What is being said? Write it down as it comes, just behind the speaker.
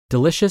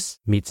Delicious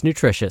meets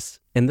nutritious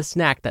in the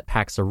snack that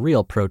packs a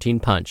real protein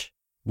punch.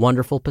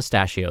 Wonderful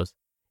Pistachios.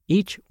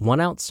 Each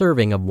 1-ounce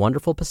serving of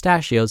Wonderful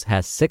Pistachios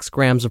has 6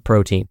 grams of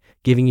protein,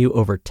 giving you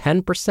over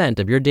 10%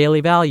 of your daily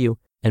value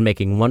and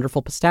making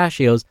Wonderful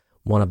Pistachios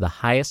one of the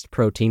highest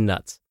protein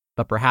nuts.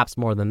 But perhaps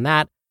more than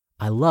that,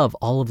 I love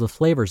all of the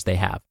flavors they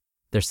have.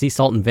 Their sea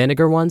salt and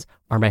vinegar ones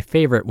are my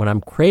favorite when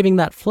I'm craving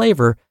that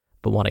flavor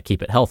but want to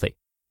keep it healthy.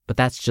 But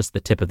that's just the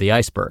tip of the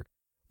iceberg.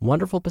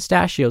 Wonderful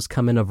Pistachios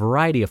come in a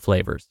variety of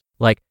flavors,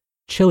 like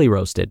chili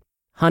roasted,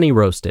 honey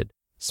roasted,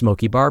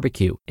 smoky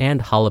barbecue,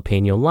 and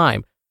jalapeno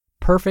lime,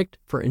 perfect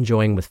for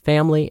enjoying with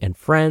family and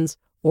friends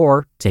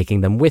or taking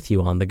them with you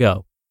on the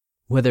go.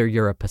 Whether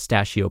you're a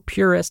pistachio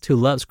purist who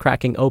loves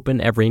cracking open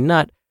every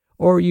nut,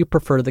 or you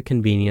prefer the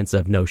convenience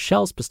of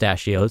no-shells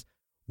pistachios,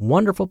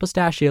 Wonderful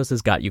Pistachios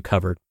has got you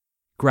covered.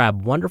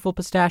 Grab Wonderful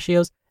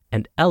Pistachios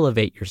and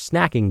elevate your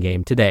snacking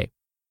game today.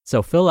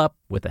 So fill up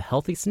with a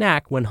healthy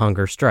snack when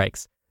hunger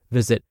strikes.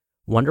 Visit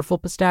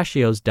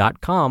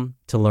wonderfulpistachios.com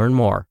to learn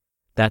more.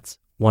 That's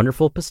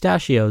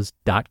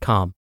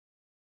wonderfulpistachios.com.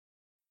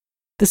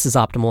 This is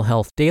Optimal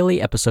Health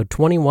Daily, episode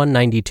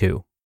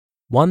 2192.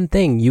 One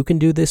Thing You Can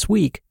Do This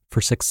Week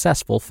for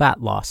Successful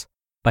Fat Loss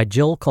by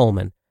Jill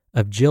Coleman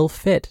of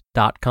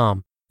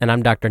jillfit.com. And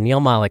I'm Dr. Neil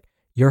Malik,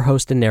 your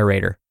host and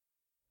narrator.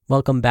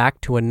 Welcome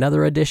back to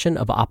another edition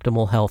of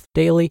Optimal Health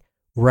Daily,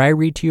 where I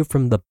read to you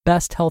from the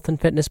best health and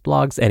fitness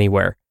blogs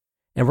anywhere.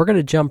 And we're going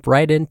to jump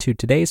right into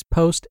today's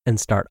post and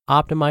start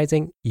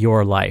optimizing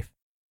your life.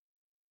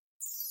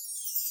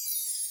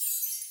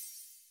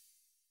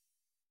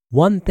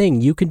 One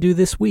Thing You Can Do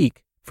This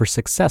Week for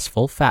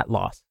Successful Fat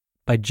Loss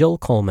by Jill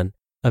Coleman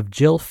of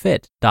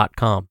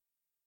jillfit.com.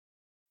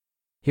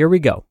 Here we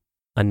go.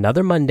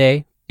 Another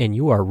Monday, and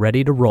you are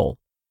ready to roll.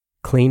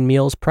 Clean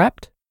meals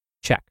prepped?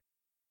 Check.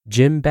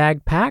 Gym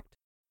bag packed?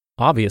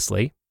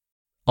 Obviously.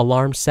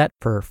 Alarm set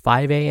for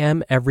 5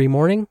 a.m. every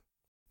morning?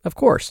 Of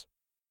course.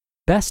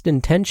 Best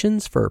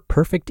intentions for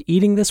perfect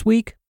eating this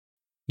week?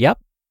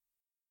 Yep.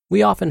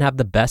 We often have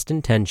the best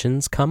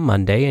intentions come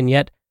Monday, and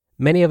yet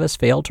many of us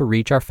fail to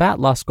reach our fat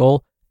loss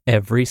goal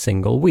every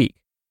single week.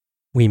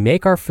 We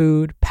make our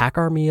food, pack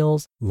our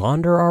meals,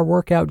 launder our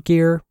workout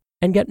gear,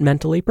 and get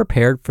mentally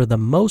prepared for the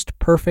most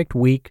perfect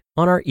week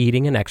on our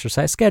eating and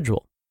exercise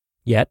schedule.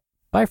 Yet,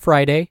 by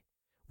Friday,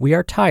 we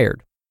are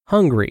tired,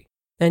 hungry,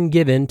 and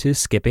give in to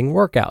skipping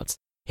workouts,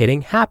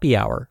 hitting happy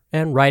hour,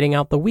 and riding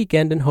out the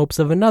weekend in hopes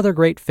of another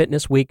great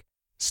fitness week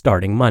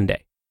starting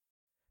Monday.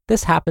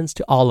 This happens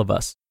to all of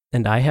us,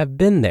 and I have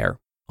been there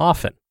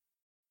often.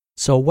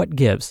 So what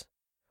gives?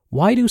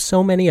 Why do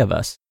so many of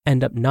us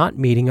end up not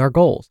meeting our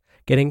goals,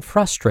 getting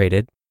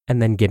frustrated,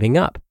 and then giving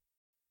up?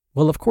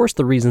 Well, of course,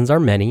 the reasons are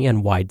many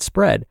and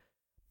widespread,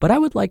 but I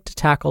would like to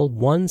tackle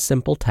one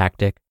simple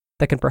tactic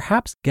that can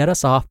perhaps get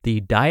us off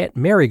the diet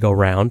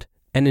merry-go-round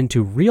and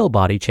into real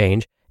body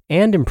change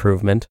and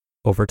improvement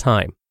over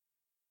time.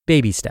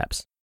 Baby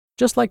steps.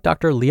 Just like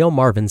Dr. Leo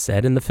Marvin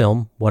said in the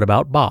film, What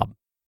About Bob?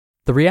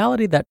 The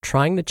reality that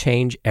trying to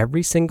change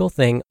every single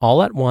thing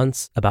all at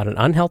once about an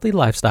unhealthy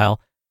lifestyle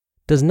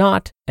does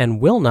not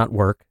and will not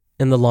work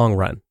in the long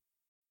run.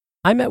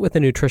 I met with a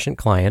nutrition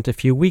client a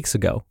few weeks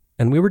ago,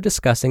 and we were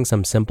discussing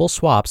some simple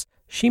swaps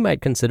she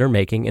might consider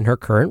making in her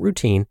current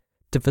routine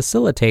to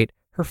facilitate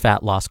her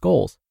fat loss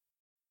goals.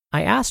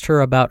 I asked her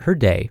about her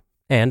day,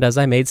 and as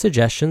I made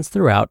suggestions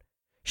throughout,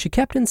 she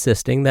kept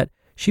insisting that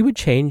she would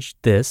change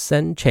this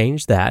and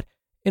change that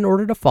in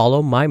order to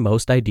follow my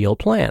most ideal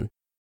plan.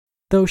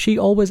 Though she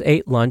always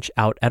ate lunch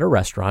out at a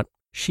restaurant,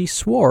 she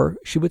swore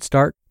she would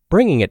start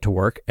bringing it to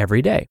work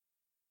every day.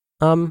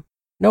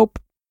 Nope,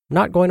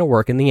 not going to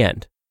work in the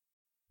end.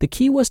 The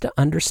key was to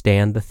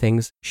understand the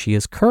things she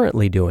is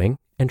currently doing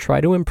and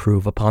try to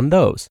improve upon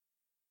those.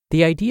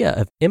 The idea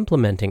of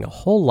implementing a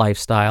whole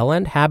lifestyle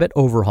and habit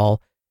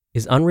overhaul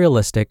is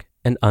unrealistic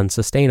and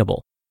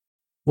unsustainable.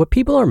 What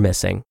people are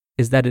missing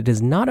is that it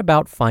is not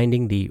about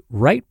finding the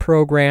right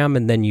program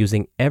and then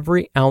using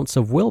every ounce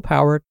of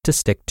willpower to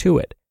stick to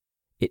it.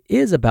 It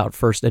is about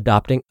first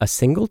adopting a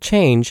single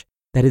change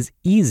that is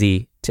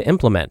easy to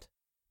implement.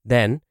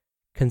 Then,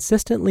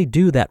 consistently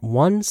do that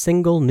one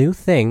single new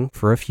thing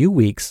for a few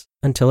weeks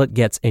until it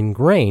gets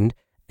ingrained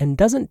and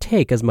doesn't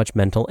take as much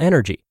mental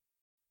energy.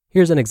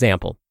 Here's an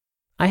example.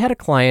 I had a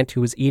client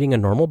who was eating a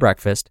normal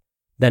breakfast,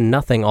 then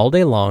nothing all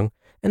day long,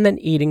 and then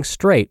eating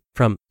straight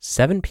from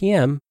 7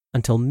 p.m.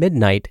 until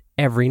midnight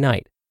every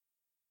night.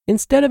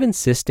 Instead of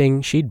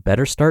insisting she'd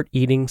better start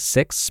eating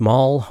 6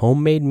 small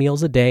homemade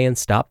meals a day and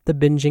stop the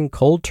binging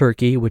cold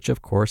turkey, which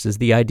of course is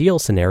the ideal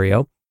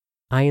scenario,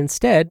 I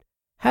instead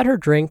had her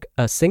drink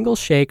a single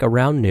shake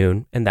around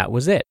noon, and that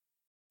was it.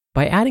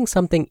 By adding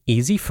something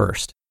easy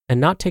first and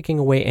not taking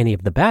away any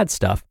of the bad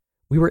stuff,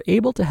 we were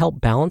able to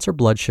help balance her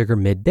blood sugar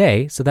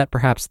midday so that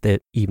perhaps the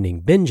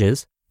evening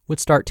binges would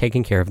start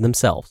taking care of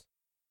themselves.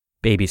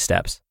 Baby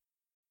steps.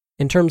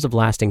 In terms of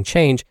lasting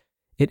change,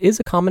 it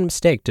is a common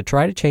mistake to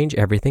try to change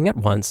everything at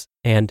once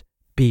and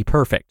be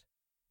perfect.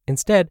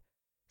 Instead,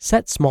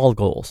 set small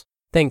goals.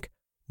 Think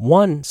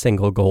one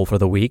single goal for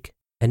the week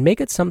and make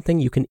it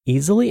something you can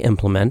easily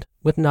implement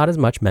with not as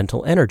much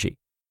mental energy.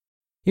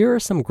 Here are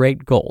some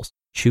great goals.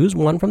 Choose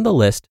one from the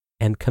list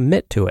and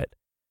commit to it.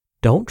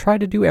 Don't try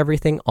to do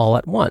everything all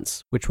at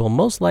once, which will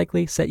most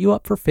likely set you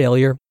up for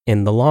failure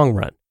in the long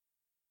run.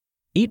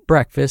 Eat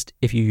breakfast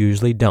if you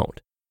usually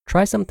don't.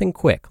 Try something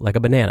quick like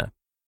a banana.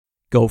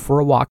 Go for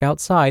a walk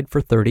outside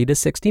for 30 to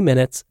 60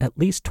 minutes at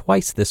least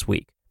twice this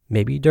week,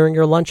 maybe during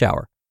your lunch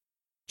hour.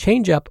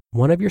 Change up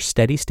one of your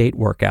steady state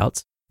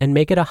workouts and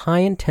make it a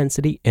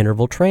high-intensity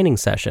interval training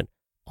session,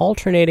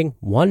 alternating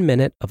 1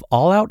 minute of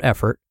all-out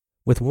effort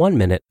with 1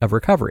 minute of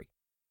recovery.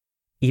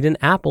 Eat an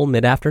apple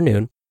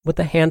mid-afternoon with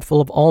a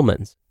handful of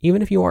almonds,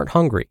 even if you aren't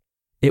hungry.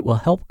 It will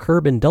help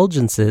curb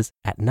indulgences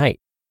at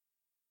night.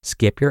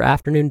 Skip your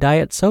afternoon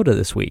diet soda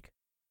this week.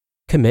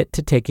 Commit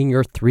to taking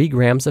your 3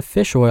 grams of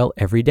fish oil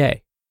every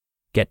day.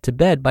 Get to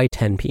bed by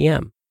 10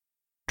 p.m.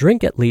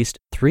 Drink at least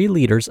 3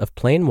 liters of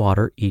plain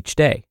water each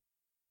day.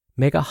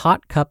 Make a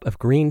hot cup of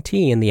green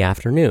tea in the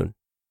afternoon.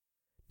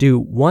 Do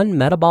 1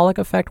 metabolic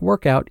effect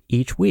workout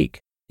each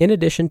week, in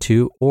addition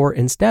to or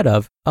instead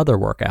of other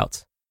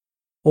workouts.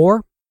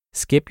 Or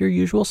skip your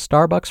usual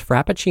Starbucks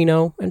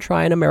Frappuccino and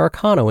try an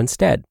Americano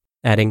instead.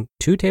 Adding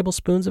 2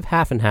 tablespoons of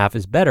half and half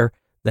is better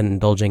than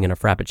indulging in a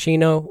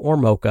Frappuccino or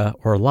mocha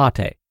or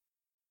latte.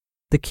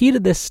 The key to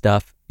this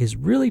stuff is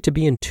really to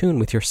be in tune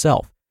with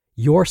yourself,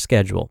 your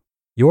schedule,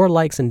 your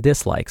likes and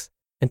dislikes,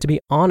 and to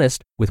be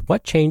honest with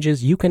what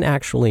changes you can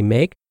actually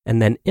make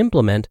and then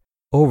implement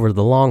over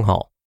the long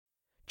haul.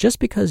 Just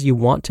because you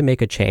want to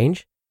make a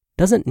change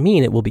doesn't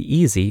mean it will be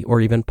easy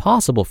or even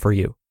possible for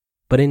you,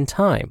 but in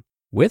time,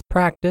 with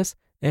practice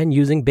and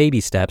using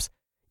baby steps,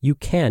 you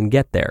can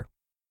get there,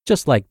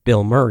 just like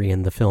Bill Murray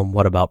in the film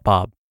What About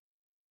Bob?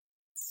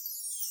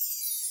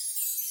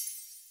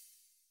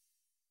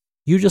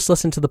 You just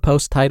listened to the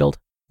post titled,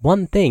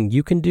 One Thing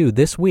You Can Do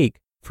This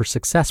Week for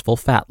Successful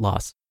Fat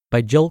Loss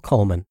by Jill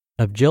Coleman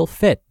of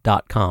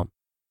JillFit.com.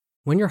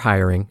 When you're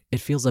hiring,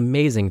 it feels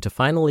amazing to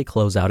finally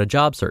close out a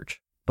job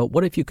search. But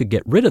what if you could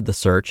get rid of the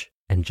search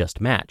and just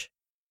match?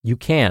 You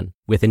can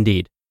with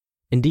Indeed.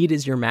 Indeed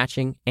is your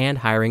matching and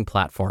hiring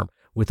platform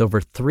with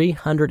over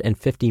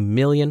 350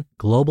 million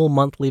global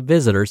monthly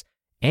visitors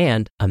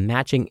and a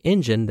matching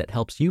engine that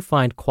helps you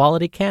find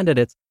quality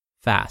candidates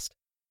fast.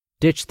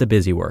 Ditch the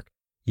busy work.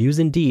 Use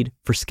Indeed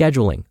for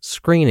scheduling,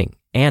 screening,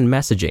 and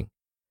messaging.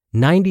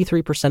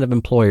 93% of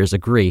employers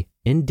agree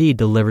Indeed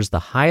delivers the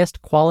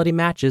highest quality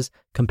matches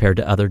compared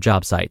to other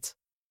job sites.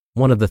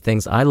 One of the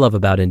things I love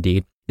about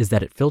Indeed is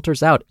that it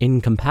filters out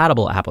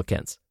incompatible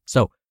applicants.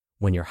 So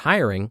when you're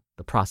hiring,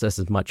 the process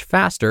is much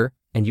faster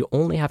and you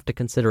only have to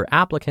consider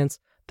applicants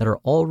that are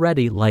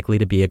already likely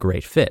to be a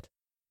great fit.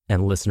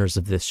 And listeners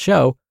of this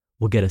show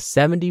will get a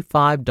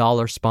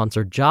 $75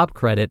 sponsored job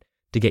credit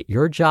to get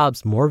your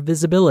jobs more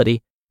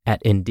visibility at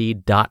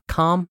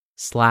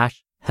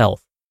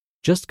Indeed.com/health.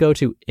 Just go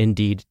to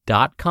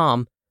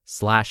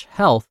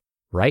Indeed.com/health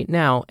right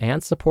now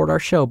and support our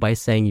show by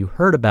saying you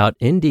heard about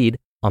Indeed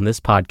on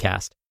this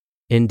podcast.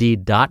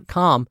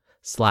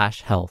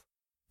 Indeed.com/health.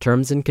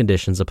 Terms and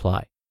conditions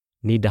apply.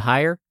 Need to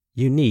hire?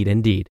 You need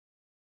Indeed.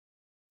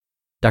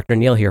 Dr.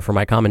 Neil here for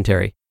my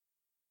commentary.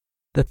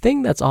 The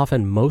thing that's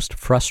often most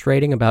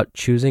frustrating about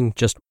choosing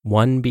just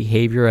one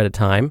behavior at a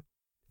time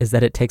is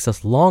that it takes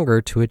us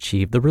longer to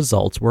achieve the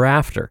results we're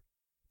after.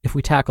 If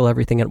we tackle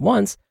everything at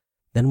once,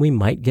 then we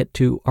might get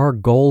to our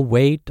goal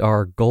weight,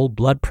 our goal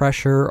blood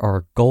pressure,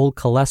 our goal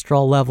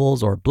cholesterol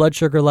levels, or blood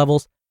sugar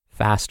levels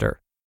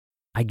faster.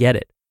 I get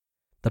it.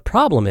 The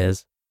problem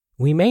is,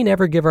 we may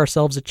never give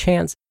ourselves a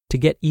chance to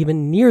get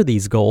even near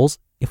these goals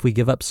if we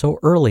give up so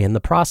early in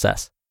the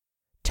process.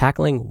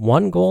 Tackling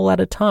one goal at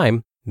a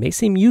time may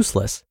seem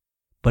useless,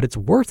 but it's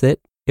worth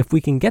it if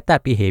we can get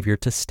that behavior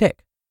to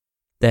stick.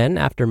 Then,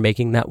 after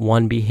making that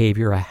one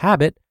behavior a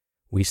habit,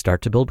 we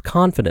start to build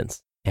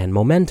confidence and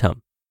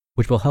momentum,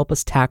 which will help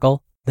us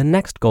tackle the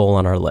next goal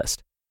on our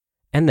list.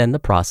 And then the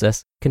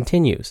process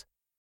continues.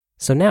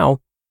 So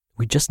now,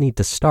 we just need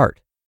to start.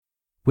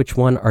 Which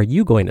one are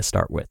you going to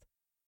start with?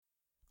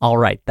 All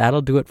right,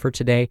 that'll do it for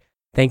today.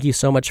 Thank you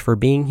so much for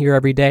being here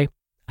every day.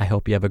 I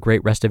hope you have a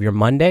great rest of your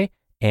Monday,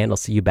 and I'll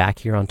see you back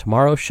here on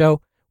tomorrow's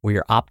show where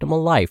your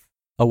optimal life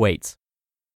awaits.